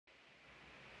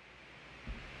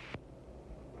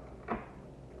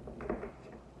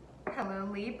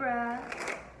Libra,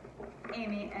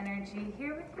 Amy Energy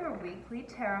here with your weekly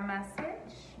tarot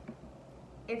message.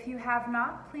 If you have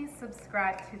not, please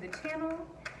subscribe to the channel.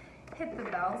 Hit the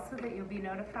bell so that you'll be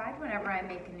notified whenever I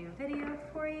make a new video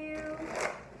for you.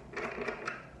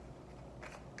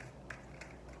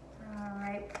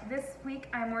 Alright, this week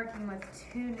I'm working with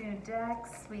two new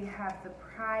decks. We have the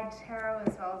Pride Tarot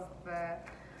as well as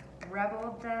the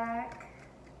Rebel deck.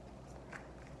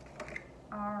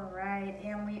 Alright,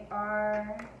 and we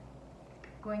are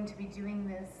going to be doing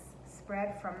this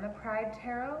spread from the Pride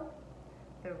Tarot,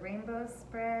 the rainbow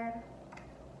spread.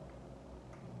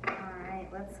 Alright,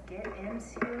 let's get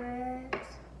into it.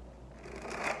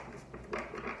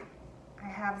 I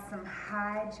have some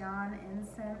High John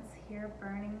incense here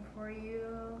burning for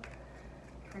you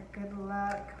for good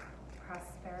luck,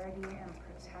 prosperity, and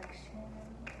protection.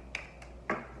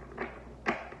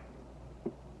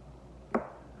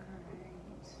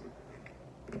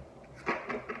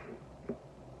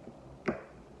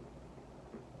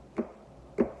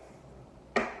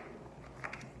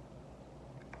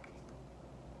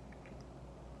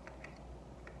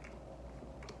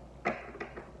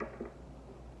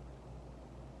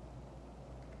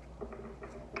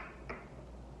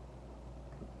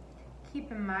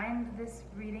 Keep in mind, this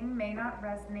reading may not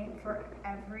resonate for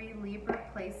every Libra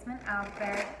placement out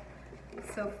there,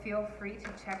 so feel free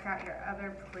to check out your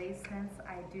other placements.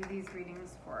 I do these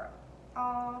readings for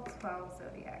all 12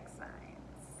 zodiac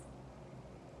signs.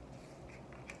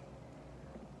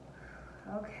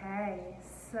 Okay,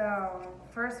 so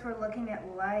first we're looking at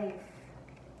life,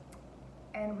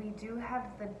 and we do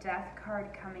have the Death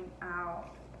card coming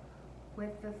out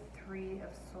with the Three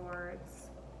of Swords.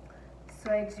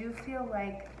 So I do feel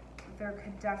like there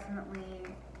could definitely,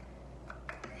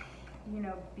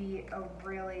 be a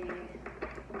really,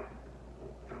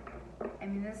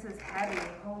 this is heavy,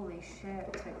 holy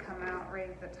shit, to come out right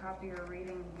at the top of your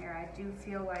reading here. I do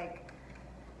feel like,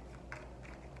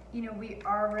 we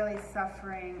are really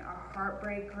suffering a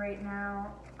heartbreak right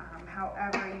now.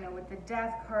 However, with the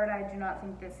Death card, I do not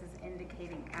think this is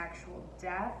indicating actual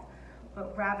death,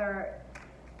 but rather,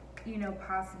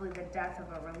 possibly the death of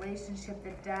a relationship,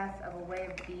 the death of a way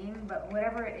of being, but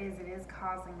whatever it is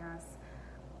causing us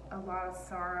a lot of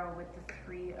sorrow with the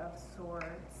Three of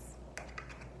Swords.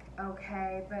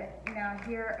 Okay, but now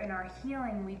here in our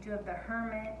healing, we do have the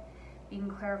Hermit being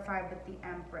clarified with the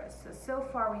Empress. So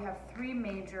far we have three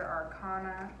major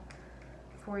arcana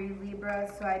for you,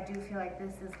 Libra, so I do feel like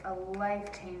this is a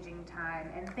life-changing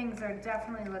time, and things are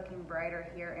definitely looking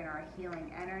brighter here in our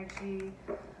healing energy.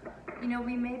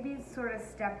 We may be sort of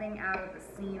stepping out of the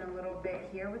scene a little bit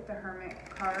here with the Hermit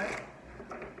card.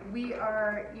 We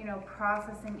are,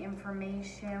 processing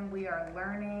information, we are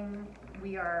learning,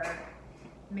 we are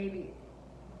maybe,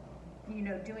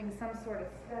 doing some sort of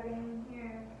studying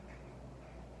here.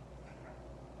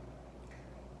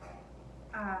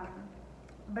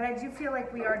 But I do feel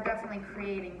like we are definitely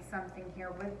creating something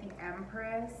here with the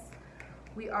Empress.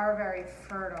 We are very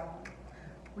fertile.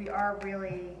 We are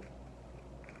really,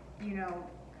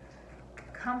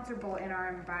 comfortable in our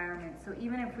environment. So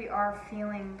even if we are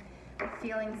feeling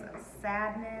feelings of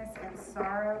sadness and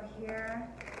sorrow here,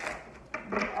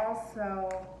 we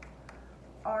also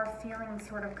are feeling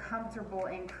sort of comfortable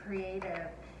and creative.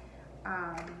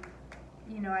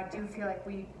 I do feel like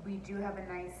we do have a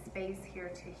nice space here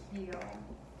to heal.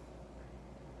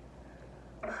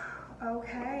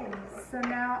 Okay, so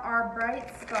now our bright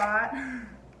spot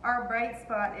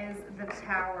is the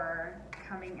Tower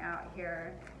coming out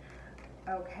here.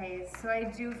 Okay, so I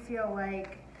do feel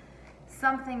like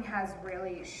something has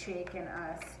really shaken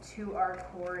us to our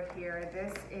core here.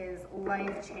 This is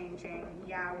life-changing.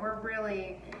 Yeah, we're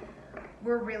really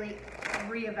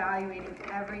reevaluating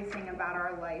everything about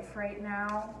our life right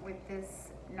now with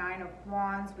this Nine of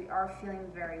Wands. We are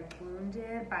feeling very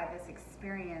wounded by this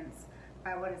experience,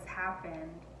 by what has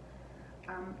happened.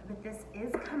 But this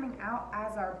is coming out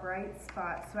as our bright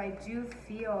spot. So I do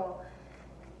feel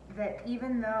that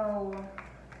even though,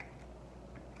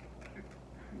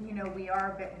 we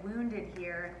are a bit wounded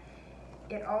here,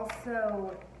 it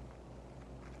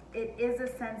is a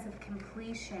sense of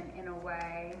completion in a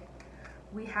way.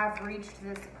 We have reached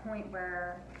this point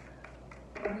where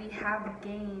we have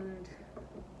gained,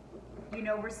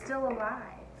 we're still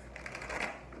alive.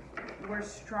 We're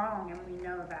strong, and we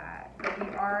know that, but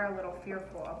we are a little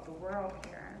fearful of the world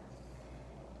here.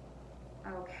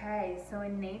 Okay, so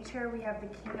in nature, we have the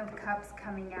King of Cups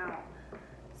coming out.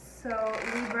 So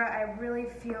Libra, I really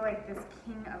feel like this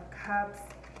King of Cups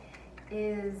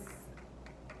is,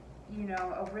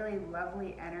 a really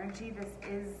lovely energy. This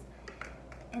is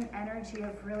an energy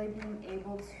of really being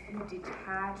able to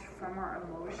detach from our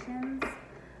emotions,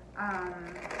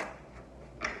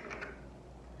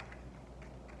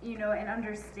 you know, and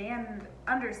understand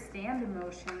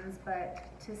emotions,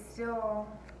 but to still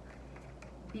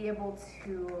be able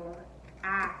to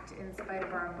act in spite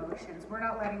of our emotions. We're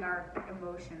not letting our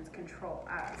emotions control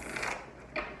us.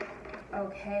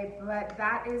 Okay, but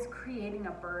that is creating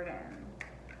a burden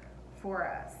for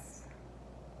us.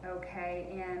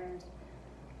 Okay, and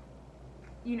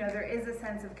you know, there is a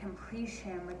sense of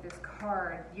completion with this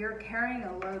card. You're carrying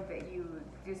a load that you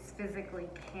just physically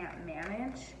can't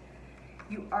manage.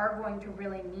 You are going to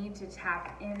really need to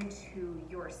tap into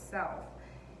yourself.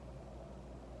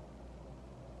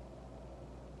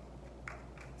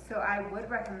 So I would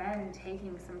recommend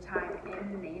taking some time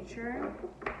in nature,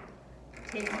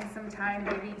 taking some time,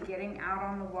 maybe getting out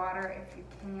on the water if you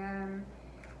can,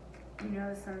 you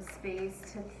know, some space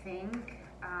to think,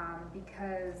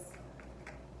 because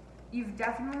you've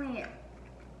definitely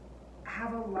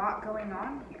have a lot going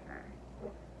on here.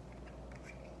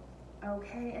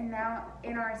 Okay, and now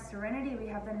in our Serenity, we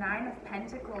have the 9 of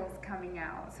Pentacles coming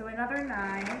out. So another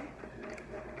 9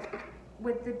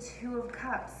 with the 2 of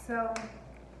Cups. So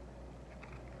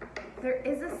there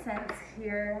is a sense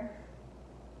here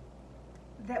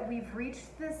that we've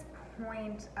reached this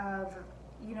point of,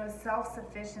 you know,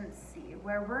 self-sufficiency,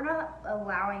 where we're not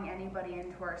allowing anybody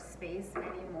into our space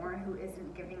anymore who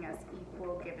isn't giving us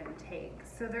equal give and take.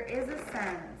 So there is a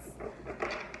sense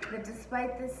that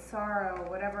despite this sorrow,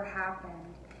 whatever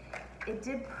happened, it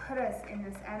did put us in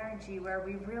this energy where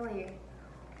we really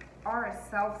are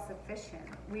self-sufficient.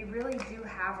 We really do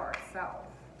have ourselves.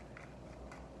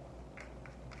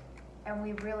 And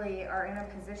we really are in a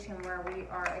position where we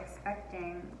are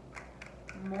expecting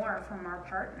more from our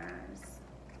partners.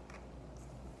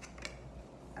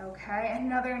 Okay,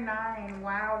 another 9.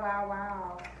 Wow, wow,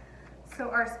 wow. So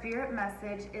our spirit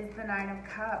message is the 9 of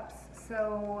Cups.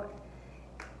 So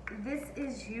this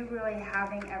is you really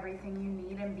having everything you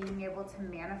need and being able to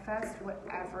manifest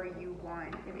whatever you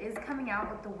want. It is coming out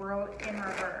with the World in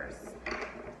reverse.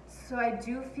 So I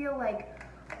do feel like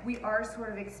we are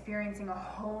sort of experiencing a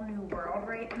whole new world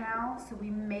right now. So we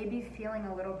may be feeling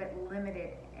a little bit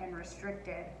limited and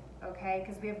restricted, okay?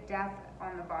 Because we have death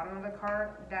on the bottom of the card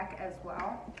deck as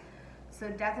well. So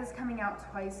death is coming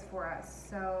out twice for us.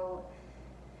 So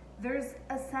there's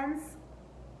a sense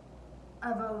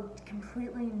of a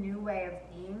completely new way of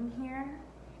being here.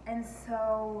 And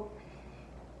so,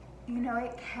 you know,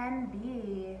 it can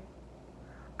be,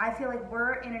 I feel like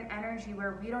we're in an energy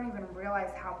where we don't even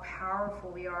realize how powerful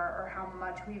we are or how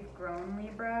much we've grown,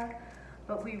 Libra,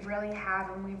 but we really have,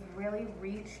 and we've really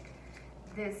reached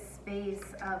this space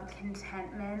of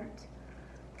contentment,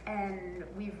 and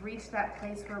we've reached that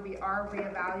place where we are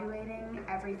reevaluating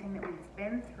everything that we've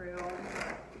been through.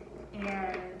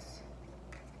 And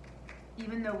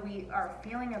even though we are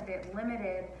feeling a bit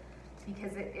limited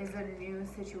because it is a new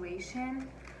situation,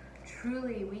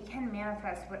 truly we can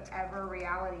manifest whatever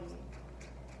reality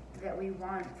that we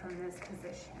want from this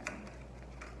position.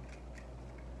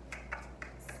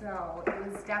 So it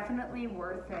was definitely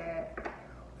worth it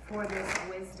for this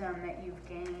wisdom that you've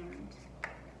gained.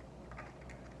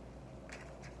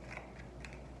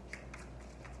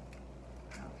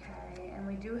 Okay, and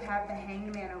we do have the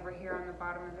Hangman over here on the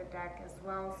bottom of the deck as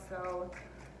well. So,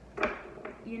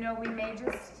 you know, we may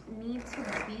just need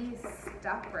to be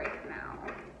stuck right now.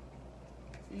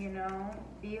 You know,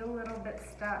 be a little bit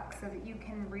stuck so that you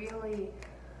can really,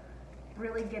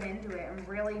 really get into it and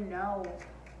really know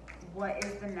what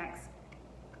is the next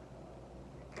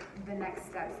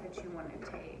steps that you want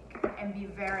to take, and be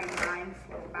very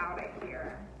mindful about it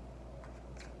here.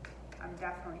 I'm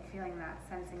definitely feeling that,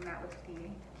 sensing that with the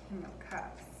King of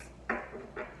Cups.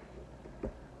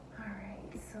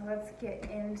 Alright, so let's get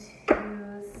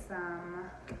into some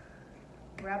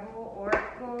Rebel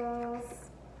Oracles.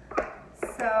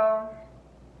 So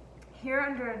here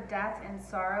under Death and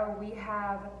Sorrow, we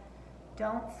have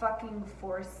don't fucking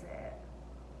force it.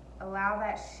 Allow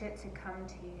that shit to come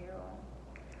to you.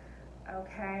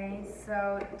 Okay,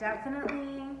 so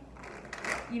definitely,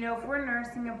 you know, if we're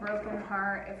nursing a broken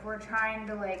heart, if we're trying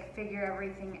to like figure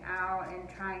everything out and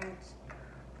trying to,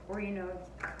 or you know,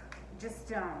 just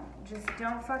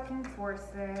don't fucking force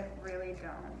it, really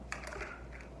don't.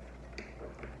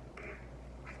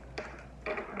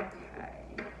 Okay.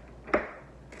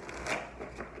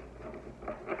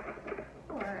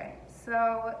 Alright,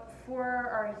 so for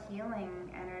our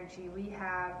healing energy, we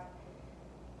have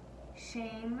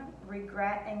shame,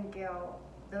 regret, and guilt.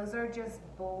 Those are just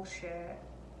bullshit.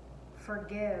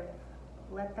 Forgive.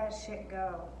 Let that shit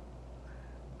go.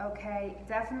 okay?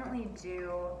 Definitely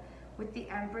do. With the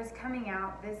Empress coming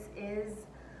out, this is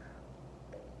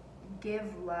give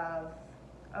love,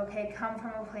 okay? Come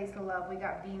from a place of love. We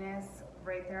got Venus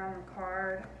right there on the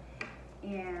card.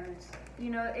 And, you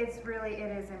know, it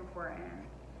is important.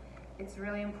 It's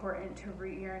really important to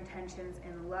root your intentions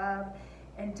in love,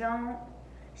 and don't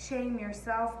shame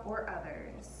yourself or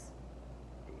others.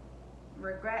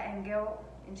 Regret and guilt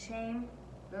and shame,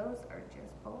 those are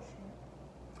just bullshit.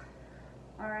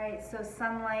 All right, so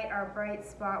sunlight, our bright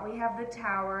spot. We have the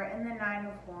Tower and the Nine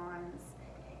of Wands.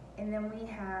 And then we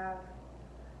have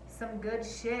some good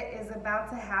shit is about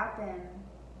to happen.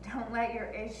 Don't let your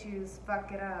issues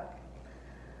fuck it up.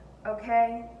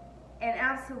 Okay? And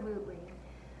absolutely.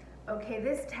 Okay,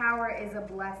 this Tower is a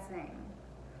blessing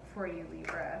for you,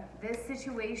 Libra. This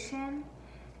situation,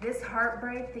 this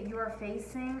heartbreak that you are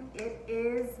facing, it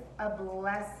is a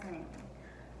blessing.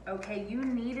 Okay, you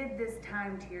needed this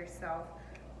time to yourself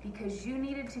because you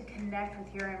needed to connect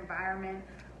with your environment,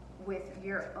 with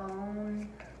your own,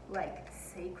 like,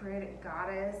 sacred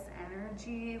goddess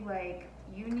energy. Like,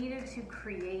 you needed to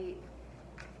create,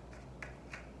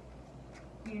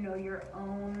 you know, your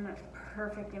own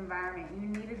perfect environment. You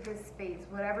needed this space.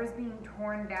 Whatever's being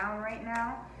torn down right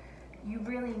now, you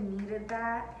really needed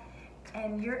that.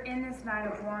 And you're in this Knight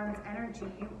of Wands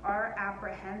energy. You are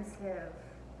apprehensive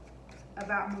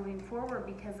about moving forward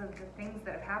because of the things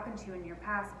that have happened to you in your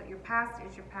past, but your past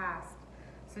is your past.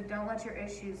 So don't let your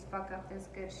issues fuck up this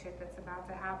good shit that's about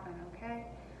to happen, okay?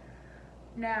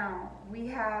 Now, we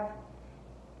have,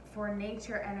 for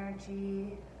nature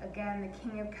energy, again, the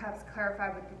King of Cups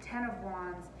clarified with the Ten of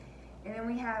Wands. And then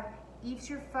we have, eat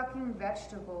your fucking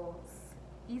vegetables.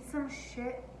 Eat some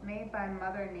shit made by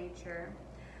Mother Nature.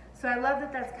 So I love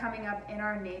that that's coming up in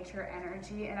our nature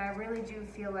energy, and I really do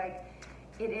feel like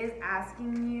it is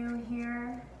asking you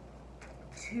here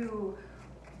to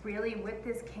really, with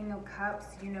this King of Cups,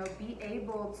 you know, be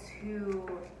able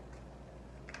to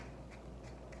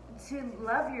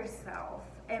love yourself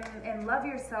and love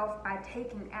yourself by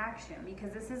taking action,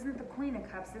 because this isn't the Queen of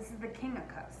Cups, this is the King of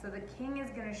Cups. So the King is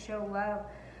going to show love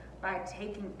by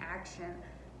taking action,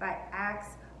 by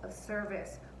acts of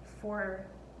service for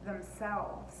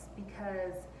themselves,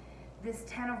 because this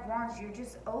Ten of Wands, you're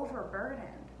just overburdened.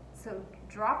 So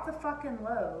drop the fucking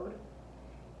load,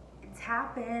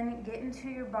 tap in, get into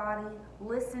your body,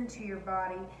 listen to your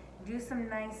body, do some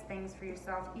nice things for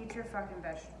yourself, eat your fucking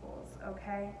vegetables,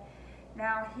 okay?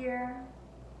 Now here,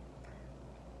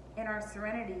 in our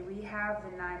Serenity, we have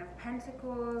the Nine of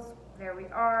Pentacles. There we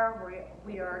are.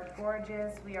 We are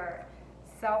gorgeous. We are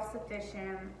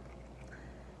self-sufficient.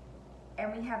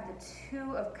 And we have the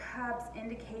Two of Cups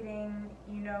indicating,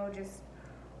 you know, just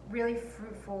really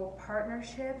fruitful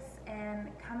partnerships. And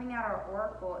coming out our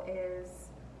oracle is,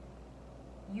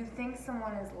 you think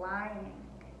someone is lying.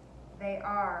 They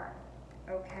are,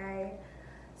 okay?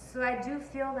 So I do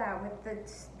feel that with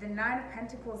the Nine of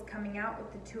Pentacles coming out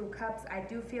with the Two of Cups, I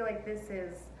do feel like this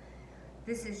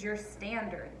is your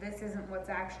standard. This isn't what's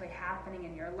actually happening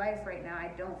in your life right now.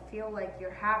 I don't feel like you're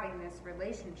having this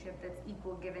relationship that's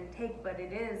equal give and take, but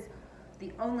it is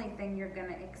the only thing you're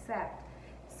gonna accept.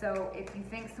 So if you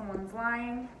think someone's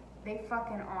lying, they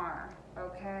fucking are,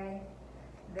 okay?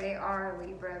 They are,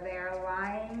 Libra. They are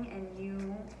lying, and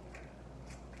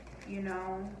you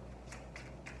know,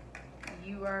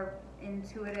 you are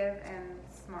intuitive and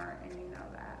smart, and you know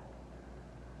that.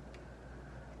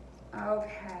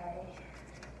 Okay.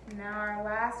 Now our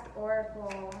last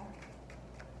oracle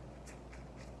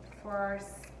for our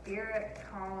spirit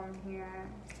column here.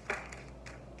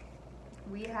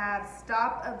 We have,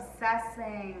 stop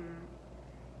obsessing.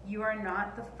 You are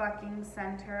not the fucking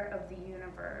center of the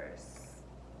universe.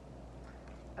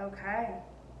 Okay.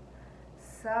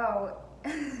 So,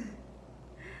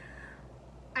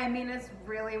 I mean, it's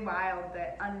really wild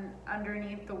that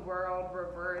underneath the world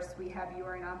reverse, we have you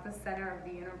are not the center of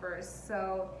the universe.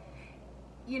 So,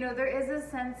 you know, there is a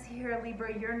sense here,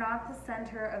 Libra, you're not the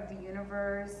center of the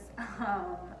universe.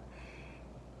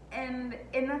 And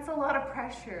that's a lot of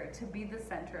pressure to be the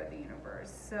center of the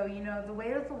universe. So, you know, the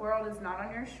weight of the world is not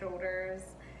on your shoulders.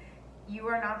 You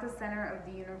are not the center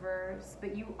of the universe,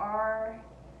 but you are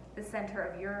the center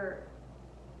of your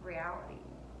reality,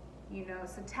 you know,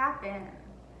 so tap in.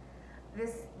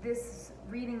 This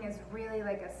reading is really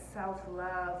like a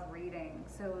self-love reading,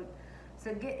 so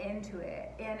get into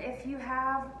it. And if you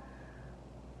have,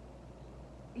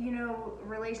 you know,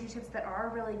 relationships that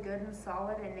are really good and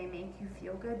solid and they make you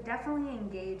feel good, definitely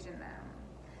engage in them.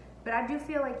 But I do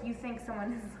feel like you think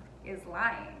someone is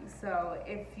lying. So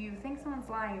if you think someone's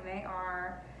lying, they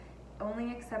are.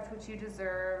 Only accept what you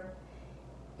deserve.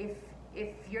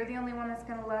 if you're the only one that's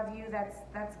gonna love you,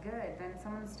 that's good. Then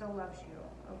someone still loves you,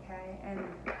 okay? And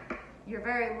you're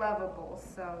very lovable.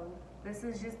 So this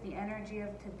is just the energy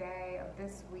of today, of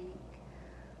this week.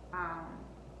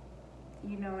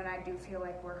 You know, and I do feel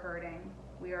like we're hurting.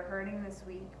 We are hurting this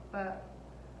week, but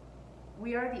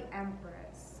we are the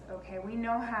Empress, okay? We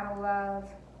know how to love,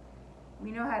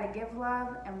 we know how to give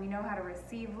love, and we know how to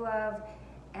receive love,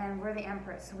 and we're the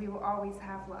Empress, so we will always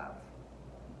have love.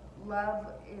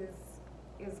 Love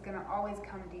is gonna always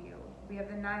come to you. We have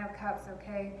the Nine of Cups,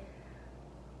 okay?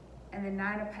 And the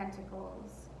Nine of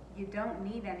Pentacles. You don't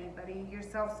need anybody, you're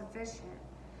self-sufficient.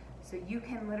 So you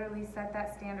can literally set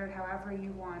that standard however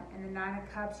you want. In the Nine of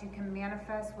Cups, you can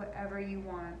manifest whatever you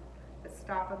want, but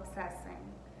stop obsessing.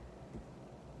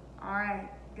 All right,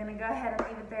 gonna go ahead and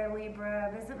leave it there,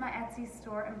 Libra. Visit my Etsy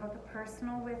store and book a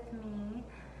personal with me.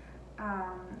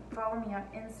 Follow me on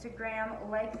Instagram,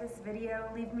 like this video,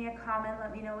 leave me a comment,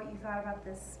 let me know what you thought about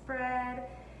this spread.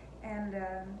 And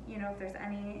you know, if there's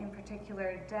any in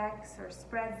particular decks or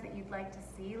spreads that you'd like to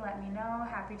see, let me know.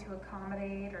 Happy to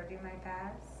accommodate or do my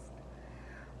best.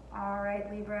 All right,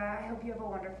 Libra, I hope you have a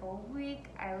wonderful week.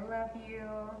 I love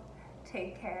you.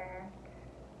 Take care.